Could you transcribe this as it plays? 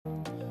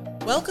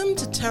Welcome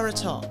to Terra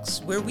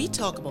Talks, where we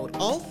talk about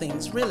all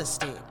things real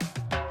estate.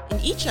 In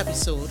each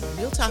episode,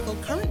 we'll tackle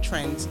current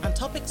trends and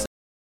topics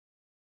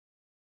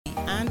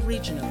and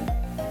regionally.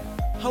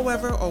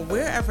 However or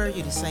wherever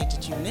you decide to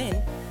tune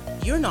in,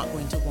 you're not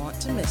going to want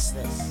to miss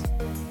this.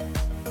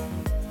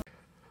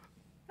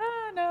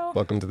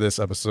 Welcome to this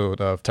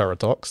episode of Terra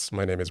Talks.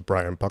 My name is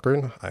Brian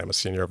Puckern. I am a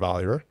senior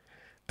valuer.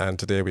 And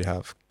today we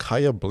have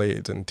Kaya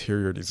Blades,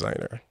 interior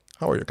designer.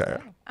 How are you,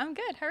 Kaya? I'm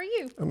good. How are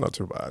you? I'm not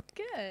too bad.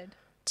 Good.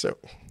 So,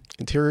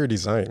 interior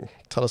design,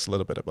 tell us a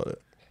little bit about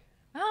it.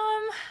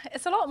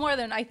 It's a lot more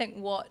than I think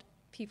what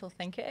people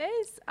think it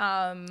is.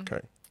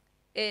 Okay.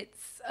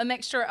 It's a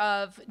mixture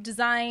of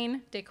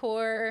design,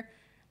 decor,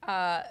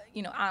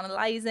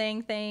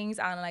 analyzing things,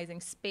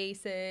 analyzing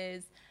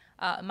spaces,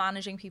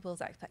 managing people's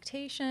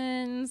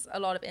expectations, a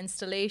lot of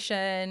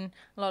installation,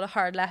 a lot of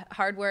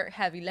hard work,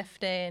 heavy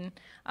lifting.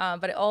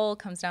 But it all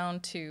comes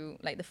down to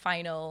like the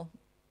final,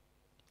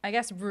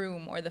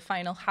 room or the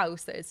final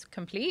house that is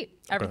complete,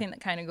 everything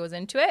that kind of goes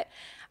into it.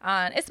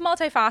 And it's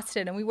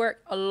multifaceted, and we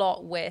work a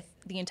lot with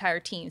the entire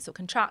team. So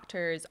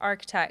contractors,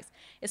 architects,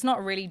 it's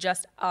not really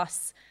just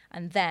us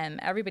and them.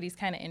 Everybody's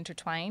kind of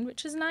intertwined,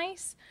 which is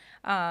nice.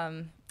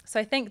 So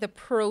I think the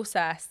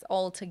process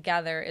all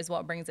together is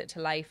what brings it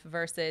to life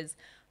versus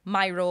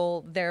my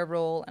role, their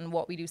role, and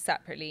what we do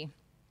separately.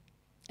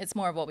 It's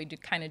more of what we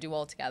do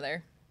all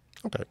together.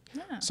 Okay.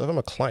 Yeah. So if I'm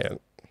a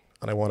client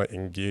and I want to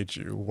engage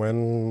you,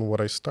 when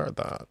would I start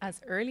that?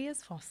 As early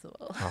as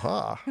possible.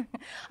 Aha.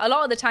 A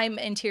lot of the time,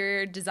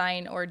 interior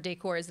design or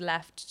decor is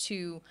left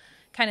to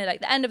kind of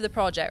like the end of the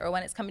project or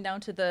when it's coming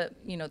down to the,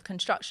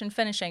 construction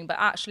finishing. But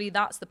actually,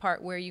 that's the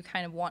part where you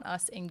kind of want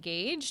us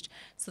engaged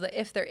so that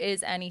if there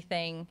is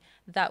anything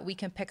that we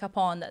can pick up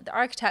on that the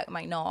architect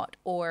might not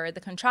or the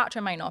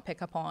contractor might not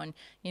pick up on,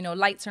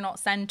 lights are not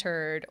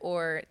centered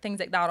or things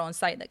like that on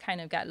site that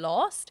kind of get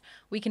lost,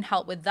 we can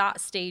help with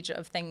that stage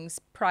of things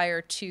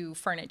prior to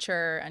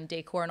furniture and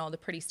decor and all the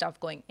pretty stuff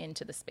going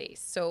into the space.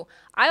 So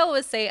I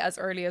always say as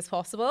early as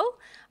possible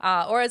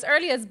or as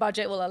early as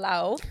budget will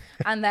allow.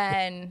 And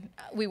then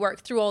we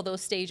work through all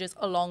those stages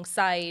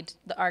alongside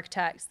the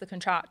architects, the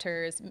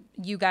contractors,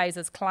 you guys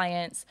as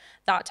clients,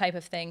 that type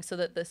of thing, so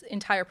that this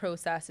entire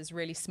process is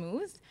really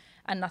smooth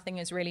and nothing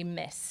is really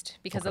missed.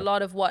 Because a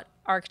lot of what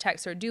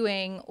architects are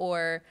doing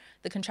or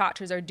the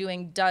contractors are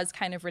doing does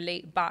kind of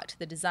relate back to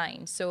the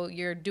design. So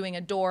you're doing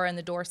a door and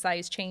the door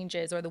size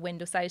changes or the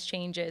window size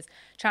changes.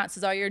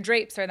 Chances are your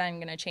drapes are then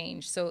going to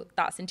change. So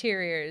that's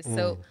interiors.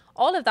 So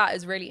all of that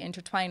is really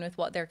intertwined with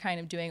what they're kind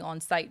of doing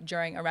on site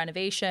during a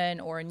renovation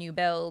or a new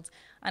build.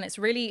 And it's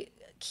really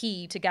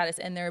key to get us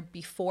in there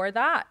before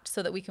that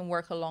so that we can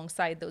work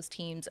alongside those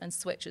teams and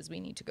switch as we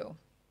need to go.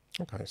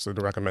 Okay. So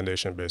the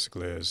recommendation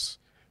basically is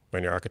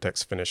when your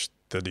architects finish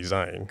the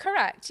design.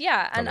 Correct,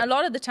 yeah. And a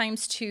lot of the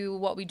times too,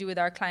 what we do with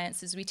our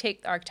clients is we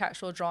take the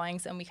architectural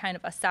drawings and we kind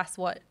of assess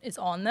what is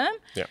on them.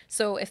 Yeah.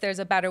 So if there's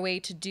a better way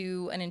to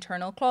do an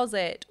internal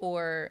closet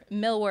or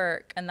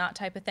millwork and that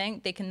type of thing,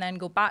 they can then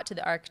go back to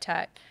the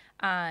architect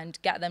and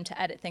get them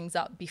to edit things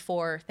up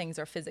before things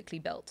are physically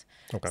built.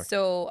 Okay.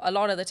 So a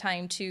lot of the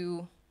time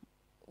too,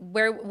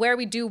 where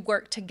we do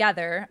work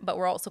together, but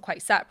we're also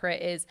quite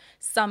separate, is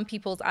some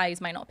people's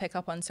eyes might not pick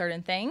up on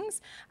certain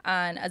things.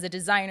 And as a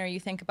designer, you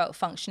think about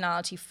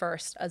functionality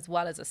first as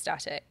well as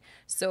aesthetic.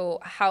 So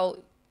how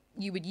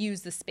you would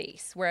use the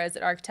space, whereas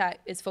an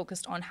architect is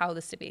focused on how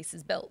the space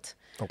is built.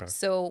 Okay.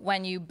 So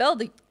when you build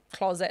the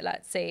closet,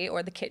 let's say,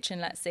 or the kitchen,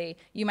 let's say,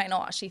 you might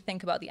not actually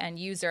think about the end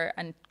user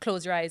and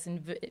close your eyes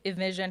and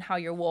envision how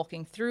you're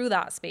walking through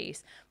that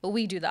space. But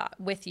we do that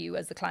with you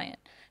as the client.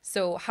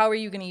 So how are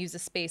you going to use the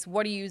space?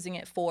 What are you using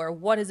it for?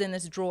 What is in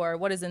this drawer?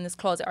 What is in this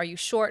closet? Are you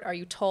short? Are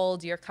you tall?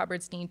 Do your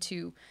cupboards need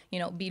to,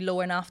 be low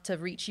enough to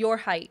reach your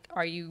height?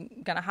 Are you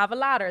going to have a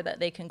ladder that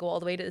they can go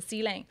all the way to the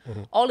ceiling?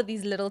 All of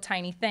these little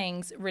tiny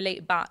things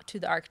relate back to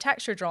the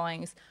architecture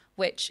drawings,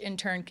 which in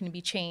turn can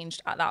be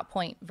changed at that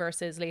point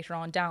versus later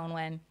on down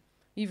when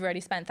you've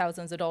already spent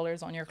thousands of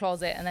dollars on your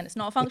closet and then it's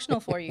not functional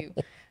for you.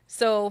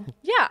 So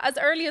yeah, as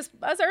early as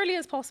possible. As early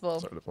as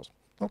possible.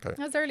 Okay.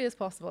 As early as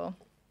possible.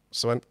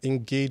 So I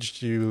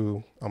engaged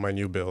you on my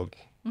new build.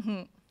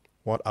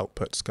 What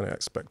outputs can I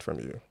expect from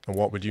you? And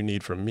what would you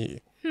need from me?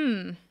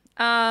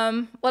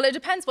 Well, it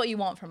depends what you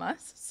want from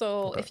us.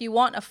 So if you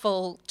want a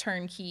full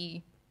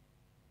turnkey,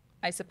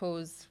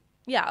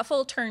 a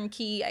full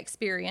turnkey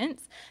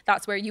experience,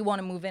 that's where you want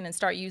to move in and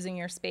start using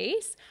your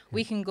space.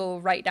 We can go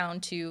right down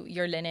to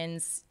your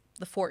linens,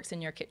 the forks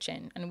in your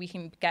kitchen, and we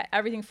can get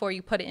everything for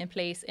you, put it in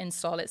place,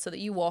 install it so that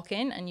you walk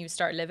in and you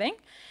start living.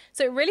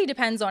 So it really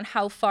depends on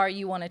how far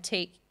you want to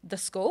take the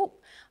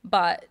scope.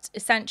 But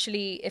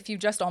essentially, if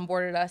you've just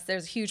onboarded us,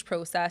 there's a huge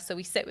process. So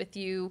we sit with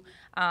you.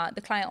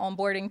 The client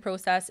onboarding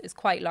process is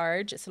quite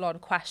large. It's a lot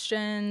of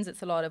questions.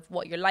 It's a lot of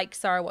what your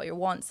likes are, what your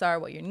wants are,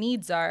 what your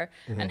needs are,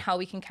 and how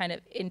we can kind of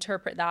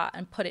interpret that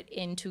and put it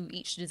into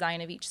each design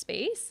of each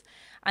space.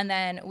 And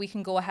then we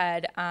can go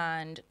ahead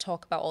and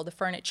talk about all the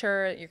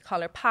furniture, your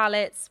color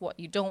palettes, what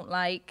you don't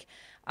like,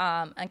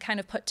 and kind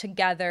of put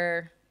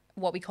together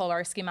what we call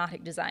our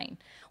schematic design.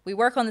 We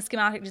work on the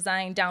schematic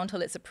design down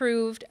till it's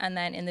approved, and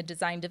then in the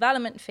design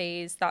development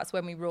phase, that's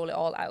when we roll it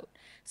all out.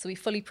 So we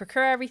fully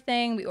procure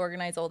everything, we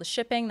organize all the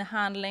shipping, the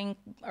handling,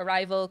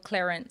 arrival,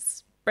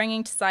 clearance,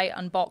 bringing to site,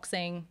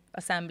 unboxing,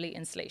 assembly,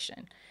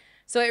 installation.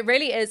 So it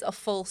really is a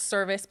full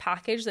service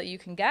package that you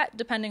can get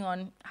depending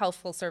on how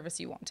full service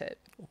you want it.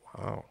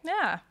 Wow.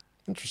 Yeah.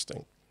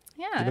 Interesting.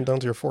 Yeah. Even down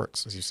to your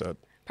forks, as you said.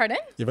 Pardon?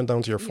 Even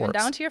down to your forks. Even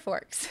down to your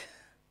forks.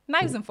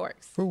 Knives and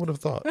forks. Who would have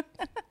thought?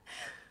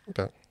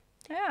 Okay.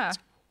 Yeah.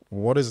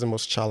 What is the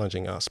most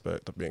challenging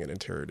aspect of being an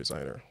interior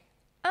designer?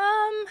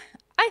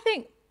 I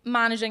think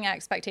managing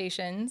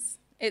expectations.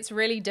 It's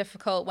really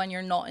difficult when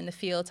you're not in the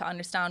field to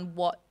understand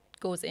what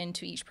goes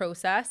into each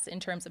process in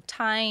terms of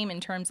time, in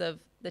terms of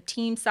the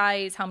team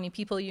size, how many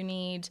people you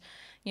need.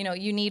 You know,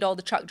 you need all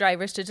the truck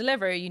drivers to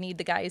deliver. You need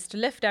the guys to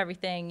lift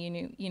everything.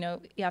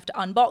 You have to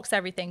unbox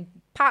everything,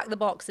 pack the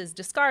boxes,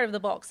 discard of the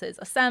boxes,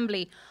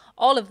 assembly.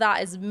 All of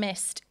that is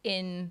missed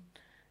in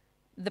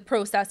the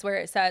process where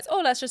it says, oh,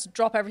 let's just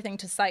drop everything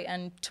to site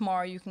and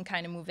tomorrow you can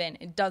kind of move in.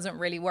 It doesn't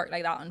really work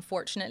like that,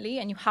 unfortunately.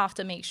 And you have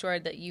to make sure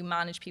that you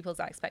manage people's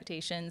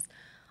expectations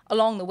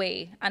along the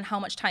way and how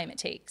much time it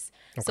takes.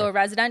 Okay. So a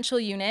residential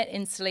unit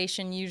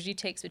installation usually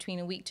takes between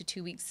a week to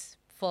 2 weeks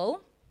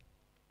full.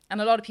 And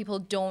a lot of people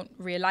don't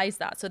realize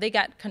that. So they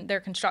get their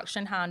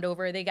construction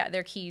handover, they get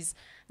their keys.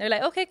 They're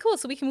like, okay, cool,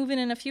 so we can move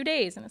in a few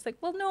days. And it's like,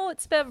 well, no,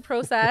 it's a bit of a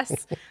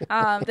process.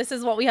 This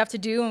is what we have to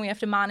do, and we have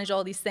to manage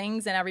all these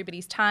things and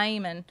everybody's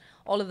time and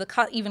all of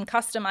the even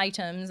custom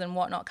items and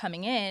whatnot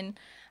coming in.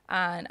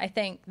 And I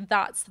think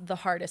that's the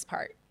hardest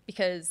part,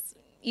 because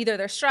either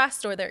they're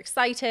stressed or they're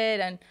excited,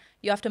 and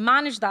you have to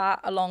manage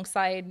that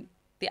alongside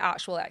the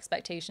actual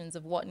expectations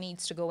of what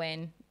needs to go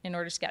in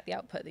order to get the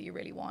output that you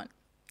really want.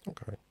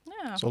 Okay.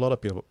 Yeah. So a lot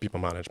of people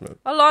management.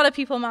 A lot of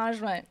people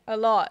management, a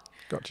lot.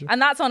 Gotcha.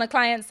 And that's on a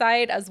client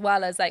side as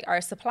well as like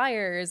our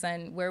suppliers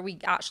and where we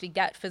actually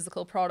get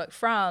physical product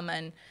from.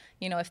 And,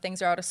 you know, if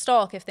things are out of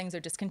stock, if things are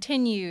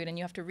discontinued and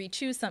you have to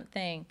re-choose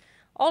something,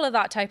 all of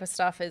that type of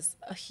stuff is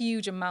a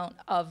huge amount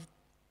of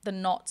the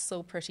not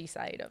so pretty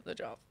side of the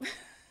job.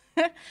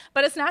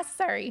 But it's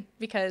necessary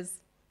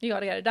because you got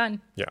to get it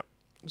done. Yeah.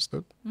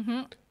 Understood.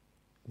 Mm-hmm.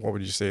 What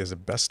would you say is the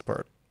best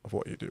part of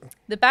what you do?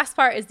 The best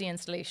part is the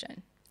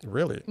installation.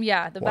 Really?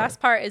 Yeah, the Why? best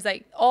part is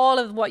like all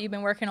of what you've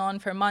been working on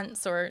for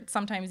months or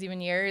sometimes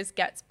even years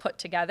gets put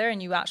together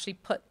and you actually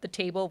put the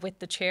table with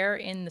the chair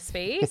in the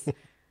space.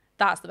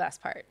 That's the best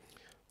part,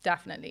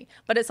 definitely.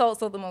 But it's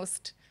also the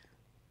most,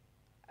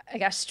 I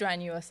guess,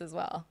 strenuous as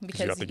well,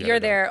 because you're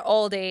there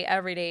all day,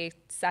 every day,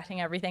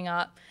 setting everything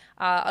up.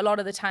 A lot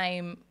of the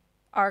time,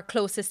 our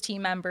closest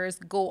team members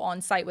go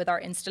on site with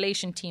our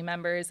installation team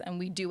members and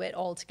we do it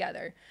all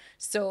together.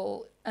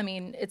 So, I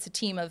mean, it's a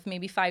team of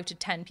maybe 5 to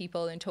 10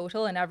 people in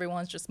total and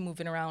everyone's just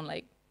moving around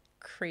like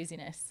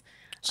craziness.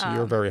 So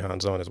you're very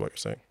hands-on is what you're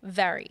saying?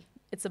 Very.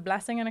 It's a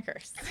blessing and a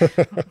curse.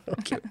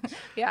 Okay.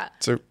 Yeah.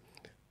 So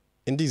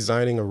in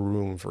designing a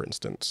room, for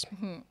instance,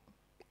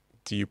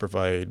 do you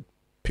provide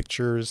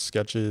pictures,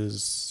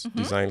 sketches,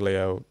 design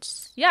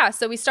layouts? Yeah,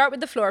 so we start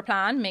with the floor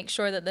plan, make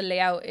sure that the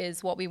layout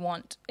is what we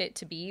want it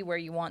to be, where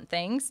you want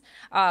things.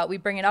 We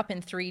bring it up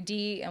in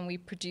 3D and we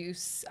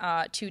produce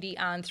 2D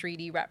and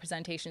 3D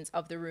representations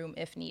of the room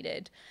if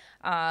needed.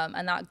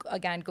 And that,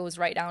 again, goes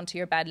right down to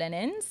your bed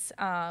linens.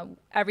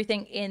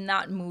 Everything in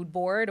that mood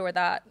board or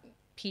that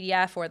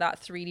PDF or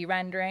that 3D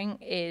rendering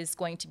is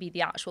going to be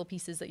the actual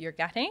pieces that you're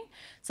getting.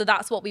 So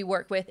that's what we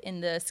work with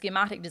in the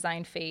schematic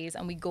design phase,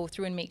 and we go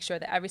through and make sure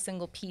that every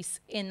single piece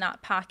in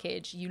that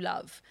package you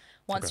love.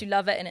 Once you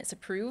love it and it's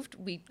approved,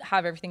 we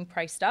have everything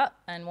priced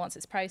up, and once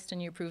it's priced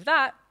and you approve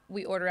that,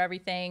 we order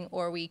everything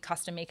or we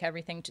custom make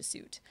everything to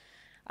suit.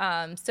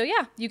 So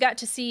yeah, you get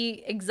to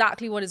see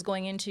exactly what is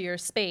going into your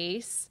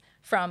space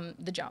from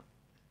the jump.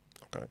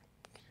 Okay.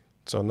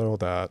 So I know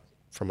that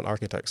from an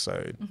architect's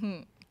side,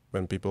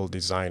 when people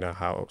design a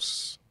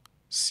house,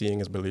 seeing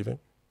is believing.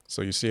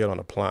 So you see it on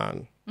a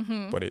plan,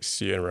 but it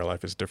see it in real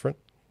life is different.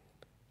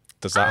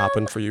 Does that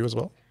happen for you as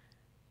well?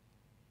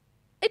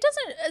 It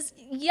doesn't,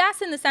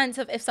 yes, in the sense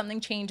of if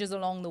something changes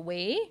along the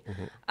way,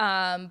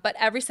 but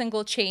every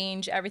single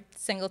change, every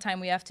single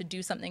time we have to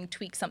do something,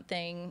 tweak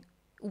something,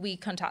 we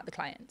contact the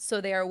client. So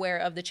they are aware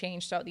of the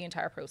change throughout the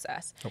entire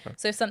process. Okay.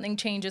 So if something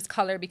changes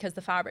color because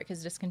the fabric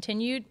is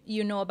discontinued,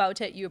 you know about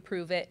it, you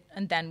approve it,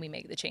 and then we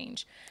make the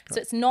change. Okay.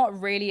 So it's not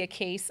really a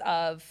case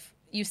of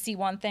you see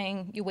one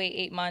thing, you wait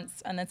 8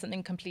 months, and then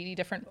something completely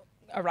different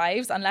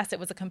arrives, unless it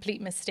was a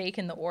complete mistake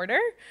in the order.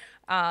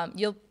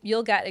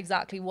 You'll get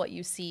exactly what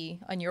you see,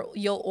 and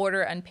you'll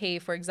order and pay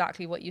for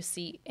exactly what you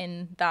see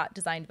in that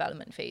design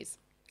development phase.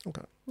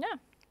 Okay. Yeah.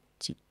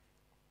 So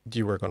do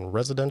you work on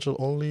residential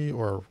only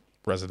or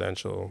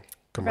residential,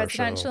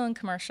 commercial? Residential and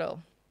commercial,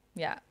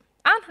 yeah.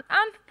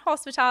 And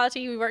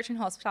hospitality. We worked in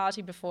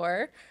hospitality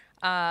before.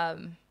 Yeah,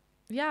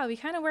 Yeah, we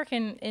kind of work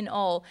in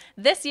all.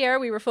 This year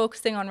we were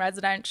focusing on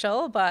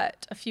residential,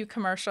 but a few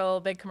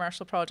big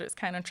commercial projects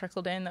kind of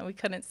trickled in that we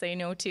couldn't say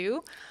no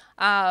to,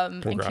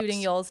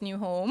 including y'all's new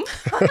home.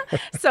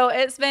 So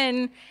it's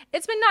been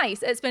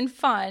nice. It's been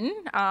fun.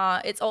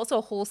 It's also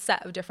a whole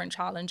set of different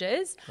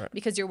challenges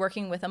because you're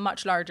working with a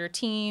much larger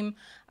team.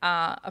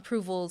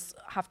 Approvals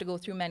have to go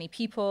through many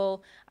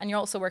people, and you're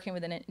also working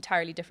with an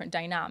entirely different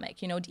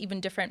dynamic. Even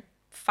different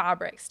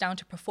fabrics, down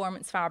to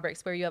performance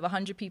fabrics, where you have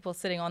 100 people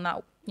sitting on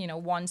that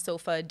one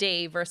sofa a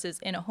day versus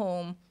in a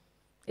home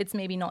it's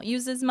maybe not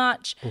used as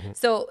much.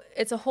 So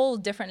it's a whole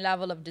different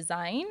level of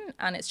design,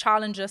 and it's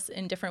challenged us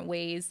in different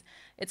ways.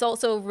 It's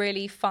also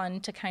really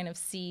fun to kind of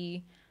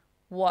see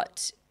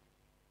what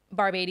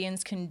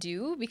Barbadians can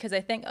do, because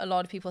I think a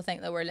lot of people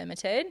think that we're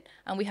limited,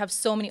 and we have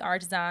so many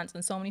artisans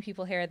and so many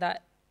people here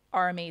that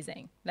are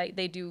amazing. Like,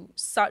 they do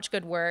such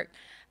good work,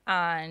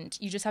 and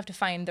you just have to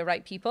find the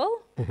right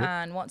people.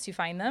 And once you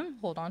find them,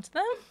 hold on to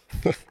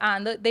them.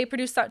 And they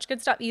produce such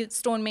good stuff.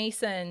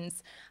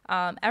 Stonemasons,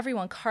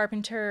 everyone,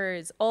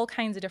 carpenters, all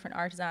kinds of different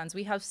artisans.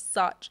 We have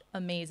such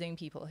amazing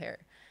people here.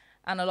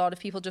 And a lot of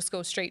people just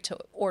go straight to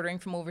ordering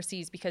from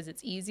overseas because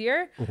it's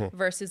easier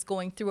versus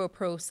going through a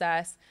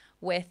process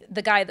with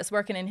the guy that's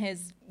working in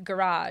his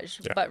garage.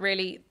 But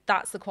really,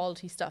 that's the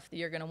quality stuff that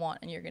you're going to want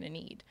and you're going to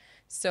need.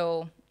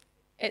 So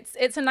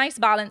it's a nice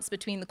balance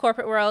between the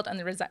corporate world and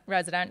the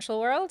residential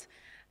world.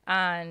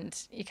 And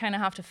you kind of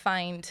have to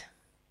find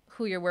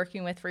who you're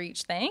working with for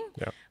each thing.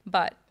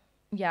 But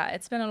yeah,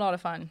 it's been a lot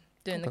of fun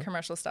doing the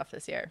commercial stuff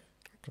this year.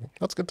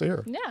 That's good to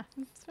hear. Yeah,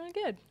 it's been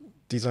good.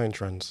 Design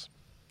trends.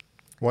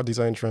 What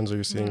design trends are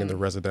you seeing in the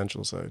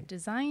residential side?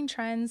 Design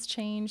trends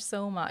change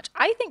so much.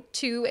 I think,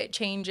 too, it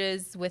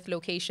changes with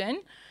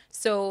location.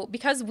 So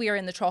because we are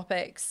in the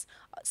tropics,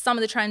 some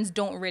of the trends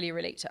don't really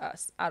relate to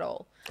us at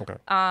all.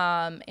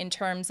 In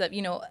terms of,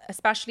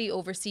 especially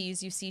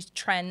overseas, you see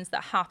trends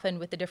that happen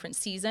with the different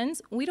seasons.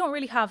 We don't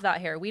really have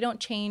that here. We don't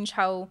change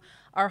how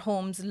our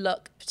homes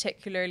look,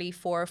 particularly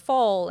for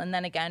fall, and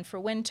then again for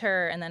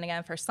winter, and then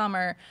again for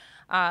summer.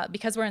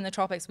 Because we're in the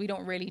tropics, we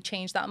don't really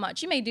change that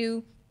much. You may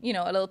do, a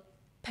little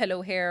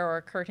pillow here or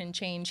a curtain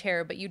change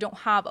here, but you don't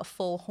have a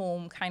full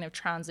home kind of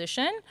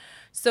transition.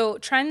 So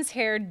trends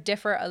here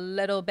differ a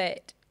little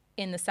bit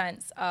in the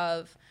sense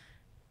of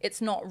it's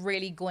not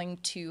really going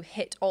to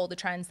hit all the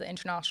trends that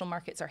international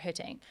markets are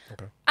hitting.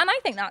 And I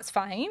think that's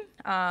fine.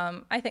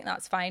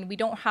 We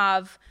don't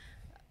have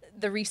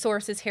the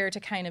resources here to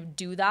kind of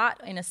do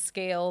that in a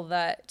scale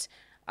that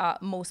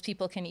most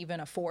people can even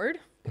afford.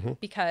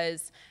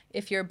 Because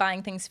if you're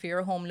buying things for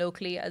your home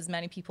locally, as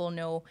many people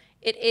know,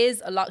 it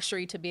is a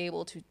luxury to be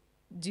able to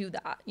do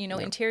that.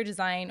 Interior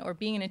design, or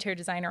being an interior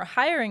designer, or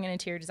hiring an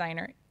interior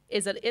designer,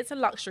 it's a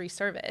luxury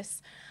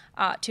service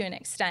to an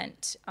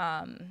extent.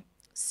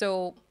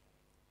 So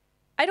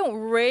I don't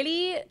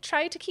really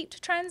try to keep to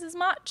trends as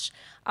much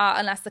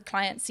unless the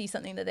client sees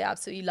something that they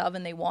absolutely love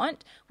and they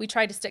want. We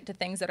try to stick to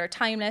things that are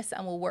timeless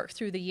and will work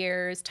through the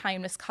years,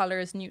 timeless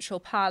colors,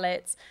 neutral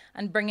palettes,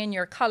 and bring in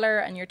your color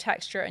and your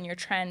texture and your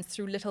trends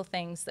through little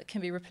things that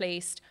can be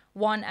replaced,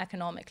 one,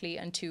 economically,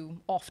 and two,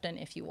 often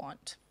if you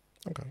want.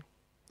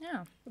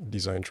 Yeah.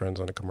 Design trends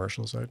on the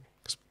commercial side.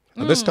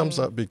 And this comes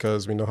up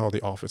because we know how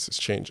the office is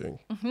changing.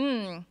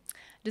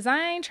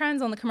 Design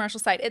trends on the commercial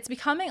side, it's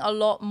becoming a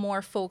lot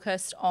more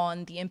focused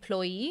on the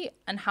employee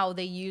and how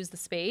they use the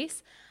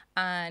space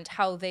and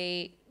how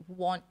they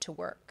want to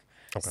work.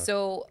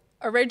 So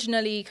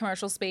originally,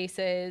 commercial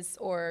spaces,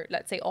 or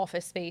let's say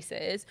office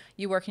spaces,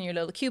 you work in your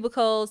little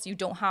cubicles, you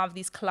don't have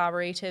these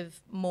collaborative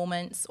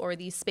moments or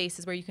these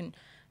spaces where you can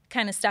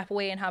kind of step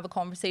away and have a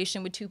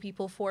conversation with 2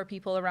 people, 4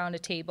 people around a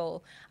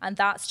table. And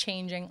that's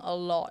changing a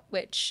lot,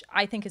 which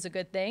I think is a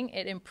good thing.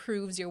 It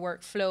improves your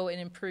workflow. It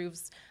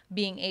improves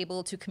being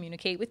able to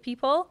communicate with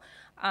people.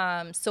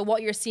 So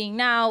what you're seeing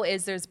now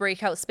is there's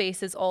breakout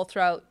spaces all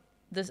throughout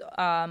this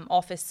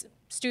office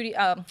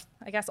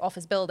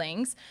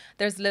buildings.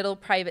 There's little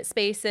private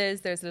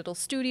spaces, there's little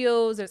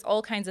studios, there's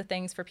all kinds of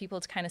things for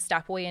people to kind of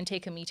step away and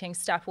take a meeting,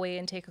 step away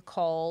and take a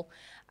call.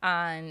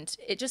 And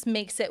it just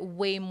makes it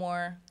way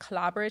more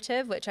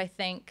collaborative, which I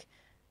think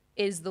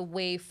is the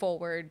way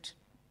forward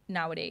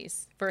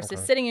nowadays versus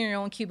sitting in your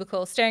own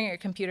cubicle, staring at your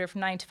computer from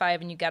 9 to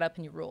 5 and you get up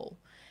and you roll.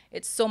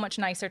 It's so much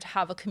nicer to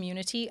have a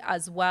community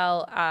as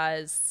well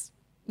as,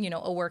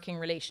 a working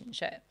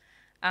relationship.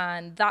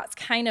 And that's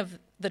kind of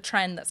the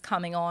trend that's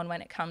coming on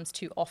when it comes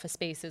to office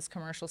spaces,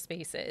 commercial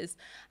spaces,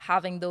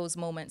 having those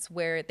moments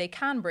where they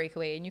can break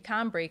away and you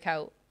can break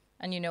out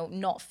and,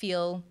 not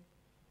feel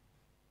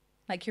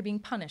like you're being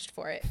punished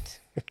for it,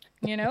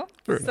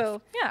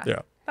 So,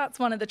 yeah, that's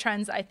one of the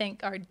trends I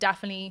think are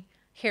definitely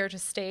here to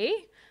stay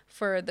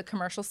for the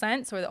commercial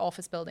sense or the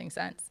office building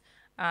sense.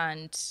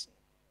 And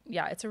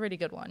yeah, it's a really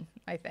good one,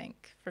 I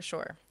think, for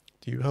sure.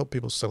 Do you help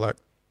people select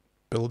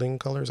building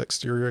colors,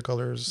 exterior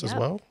colors as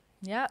well?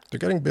 Yeah. They're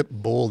getting a bit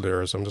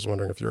bolder, so I'm just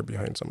wondering if you're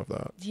behind some of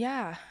that.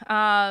 Yeah.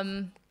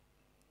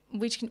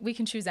 we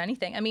can choose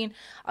anything. I mean,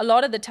 a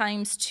lot of the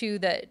times too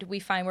that we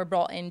find we're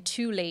brought in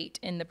too late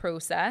in the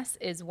process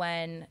is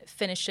when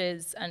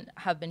finishes and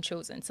have been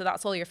chosen. So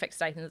that's all your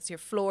fixed items. It's your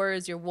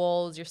floors, your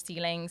walls, your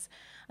ceilings,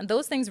 and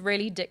those things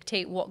really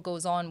dictate what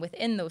goes on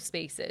within those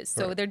spaces.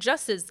 So they're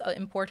just as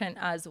important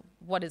as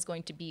what is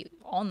going to be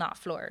on that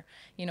floor,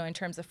 you know, in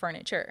terms of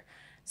furniture.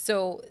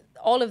 So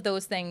all of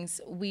those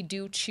things we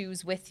do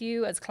choose with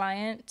you as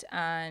client,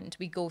 and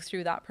we go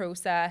through that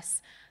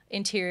process.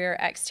 Interior,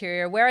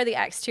 exterior. Where the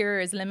exterior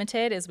is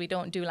limited is we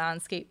don't do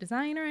landscape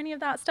design or any of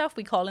that stuff.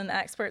 We call in the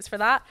experts for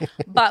that.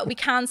 But we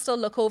can still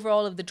look over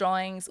all of the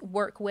drawings,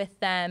 work with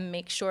them,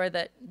 make sure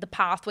that the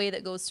pathway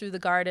that goes through the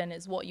garden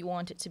is what you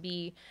want it to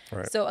be.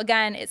 Right. So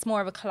again, it's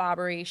more of a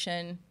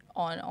collaboration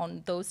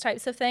on those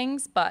types of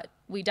things, but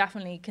we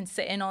definitely can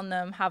sit in on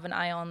them, have an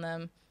eye on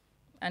them,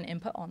 and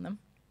input on them.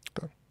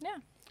 Okay. Yeah.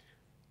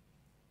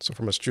 So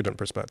from a student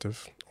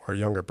perspective or a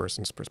younger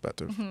person's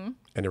perspective,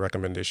 any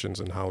recommendations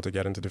on how to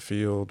get into the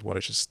field, what I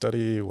should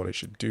study, what I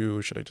should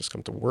do? Should I just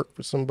come to work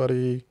for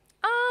somebody?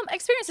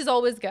 Experience is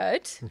always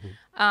good.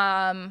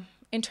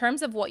 In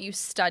terms of what you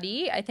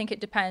study, I think it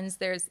depends.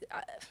 There's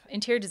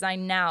interior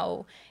design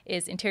now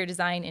is interior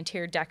design,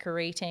 interior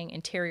decorating,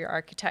 interior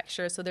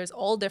architecture. So there's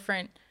all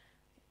different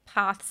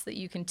paths that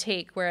you can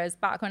take. Whereas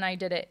back when I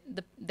did it,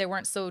 they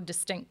weren't so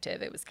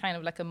distinctive. It was kind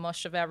of like a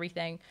mush of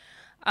everything.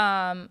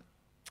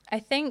 I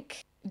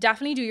think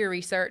definitely do your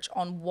research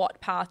on what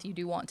path you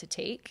do want to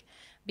take,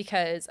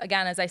 because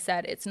again, as I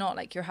said, it's not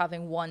like you're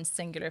having one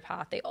singular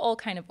path. They all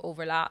kind of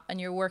overlap,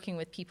 and you're working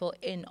with people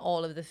in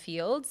all of the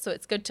fields. So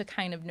it's good to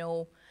kind of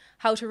know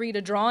how to read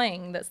a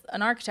drawing that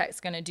an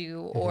architect's going to do,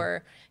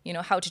 or, you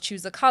know, how to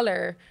choose a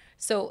color.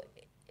 So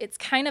it's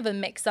kind of a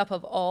mix up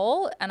of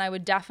all. And I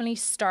would definitely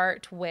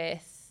start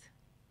with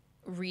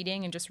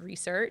reading and just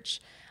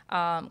research.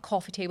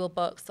 Coffee table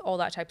books, all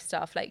that type of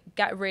stuff. Like,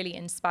 get really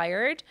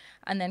inspired,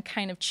 and then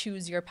kind of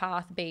choose your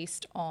path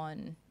based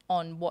on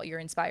what you're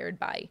inspired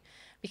by.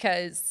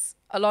 Because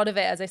a lot of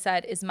it, as I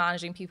said, is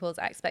managing people's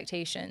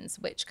expectations,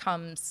 which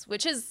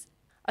is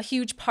a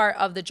huge part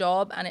of the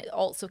job. And it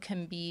also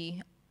can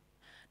be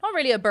not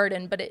really a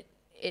burden, but it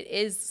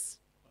is.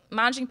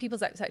 Managing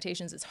people's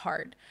expectations is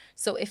hard.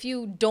 So if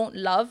you don't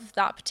love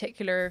that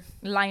particular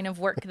line of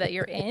work that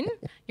you're in,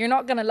 you're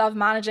not going to love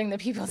managing the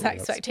people's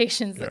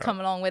expectations that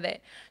come along with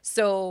it.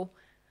 So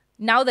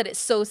now that it's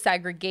so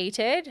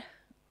segregated,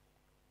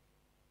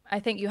 I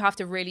think you have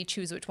to really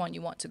choose which one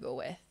you want to go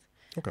with.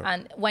 Okay.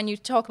 And when you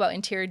talk about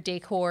interior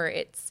decor,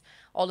 it's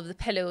all of the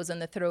pillows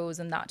and the throws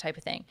and that type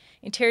of thing.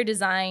 Interior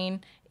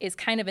design is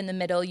kind of in the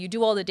middle. You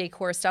do all the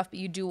decor stuff, but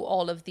you do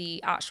all of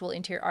the actual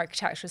interior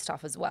architecture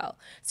stuff as well.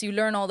 So you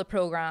learn all the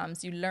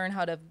programs, you learn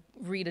how to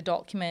read a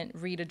document,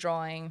 read a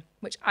drawing,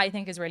 which I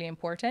think is really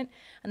important.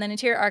 And then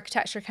interior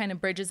architecture kind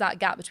of bridges that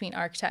gap between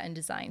architect and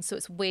design. So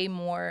it's way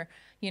more,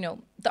 you know,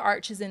 the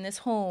arches in this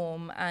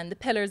home and the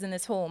pillars in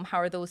this home, how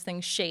are those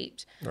things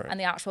shaped, and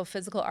the actual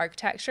physical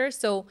architecture.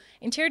 So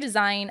interior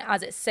design,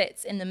 as it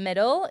sits in the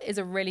middle, is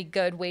a really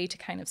good way to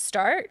kind of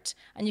start.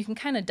 And you can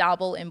kind of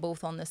dabble in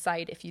both on the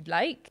side if you'd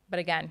like. But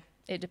again,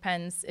 it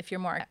depends. If you're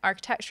more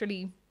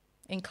architecturally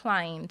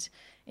inclined,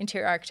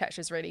 interior architecture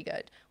is really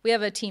good. We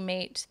have a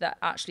teammate that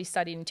actually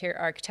studied interior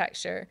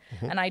architecture,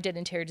 and I did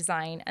interior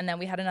design. And then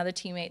we had another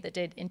teammate that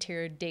did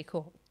interior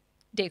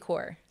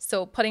decor.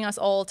 So putting us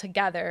all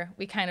together,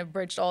 we kind of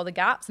bridged all the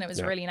gaps, and it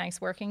was really nice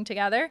working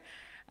together.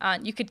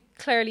 You could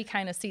clearly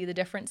kind of see the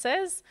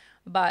differences,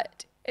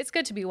 but it's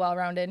good to be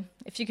well-rounded.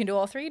 If you can do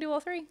all three, do all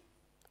three.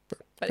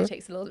 But it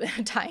takes a little bit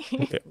of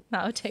time.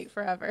 That would take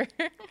forever.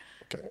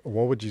 Okay.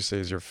 What would you say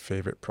is your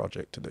favorite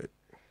project to date?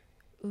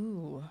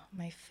 Ooh,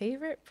 my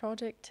favorite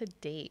project to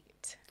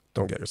date.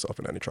 Don't get yourself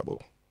in any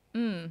trouble.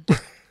 I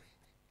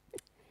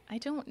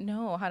don't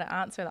know how to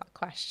answer that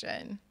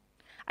question.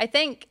 I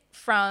think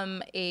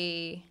from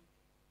a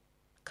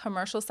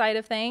commercial side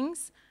of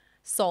things,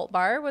 Salt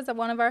Bar was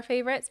one of our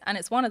favorites, and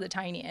it's one of the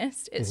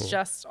tiniest. It's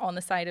just on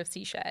the side of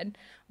Seashed,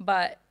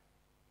 but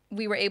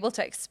we were able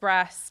to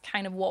express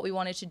kind of what we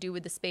wanted to do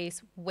with the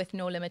space with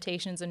no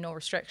limitations and no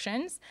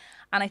restrictions.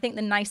 And I think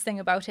the nice thing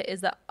about it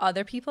is that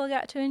other people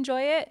get to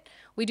enjoy it.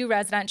 We do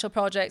residential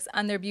projects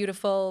and they're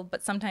beautiful,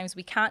 but sometimes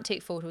we can't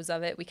take photos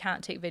of it. We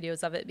can't take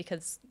videos of it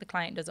because the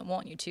client doesn't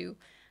want you to.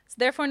 So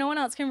therefore, no one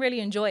else can really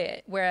enjoy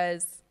it.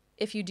 Whereas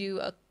if you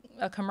do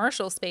a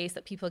commercial space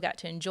that people get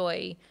to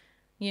enjoy,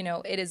 you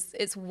know,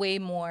 it's way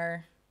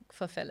more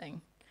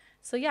fulfilling.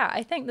 So yeah,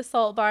 I think the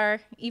Salt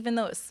Bar, even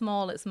though it's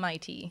small, it's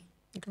mighty.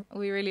 Okay.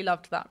 We really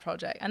loved that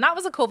project. And that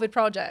was a COVID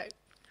project.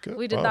 Good.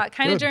 We did that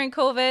kind of during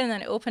COVID, and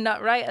then it opened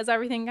up right as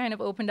everything kind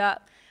of opened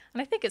up.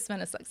 And I think it's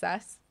been a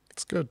success.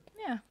 It's good.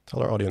 Yeah.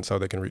 Tell our audience how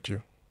they can reach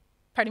you.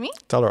 Pardon me?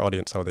 Tell our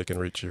audience how they can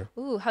reach you.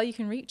 Ooh, how you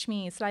can reach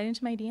me. Slide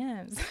into my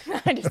DMs.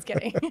 I'm just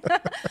kidding.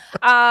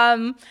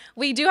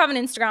 We do have an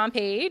Instagram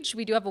page.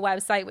 We do have a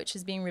website, which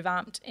is being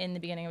revamped in the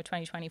beginning of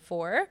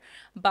 2024.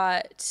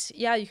 But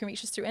yeah, you can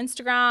reach us through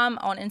Instagram.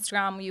 On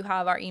Instagram, you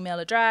have our email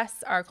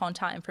address, our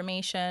contact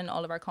information,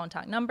 all of our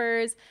contact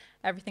numbers.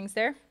 Everything's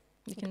there.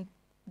 You can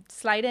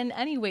slide in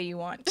any way you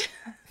want.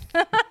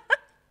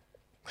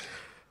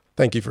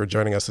 Thank you for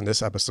joining us in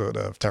this episode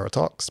of Terra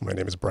Talks. My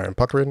name is Brian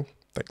Puckrin.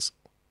 Thanks.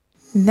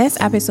 This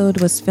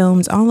episode was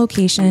filmed on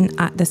location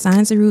at the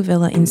Sanzaroo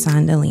Villa in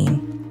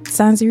Sandaline.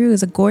 Sanzaroo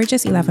is a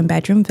gorgeous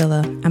 11-bedroom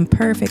villa and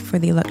perfect for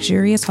the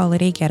luxurious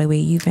holiday getaway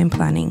you've been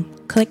planning.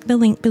 Click the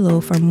link below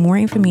for more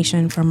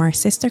information from our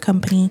sister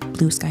company,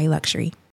 Blue Sky Luxury.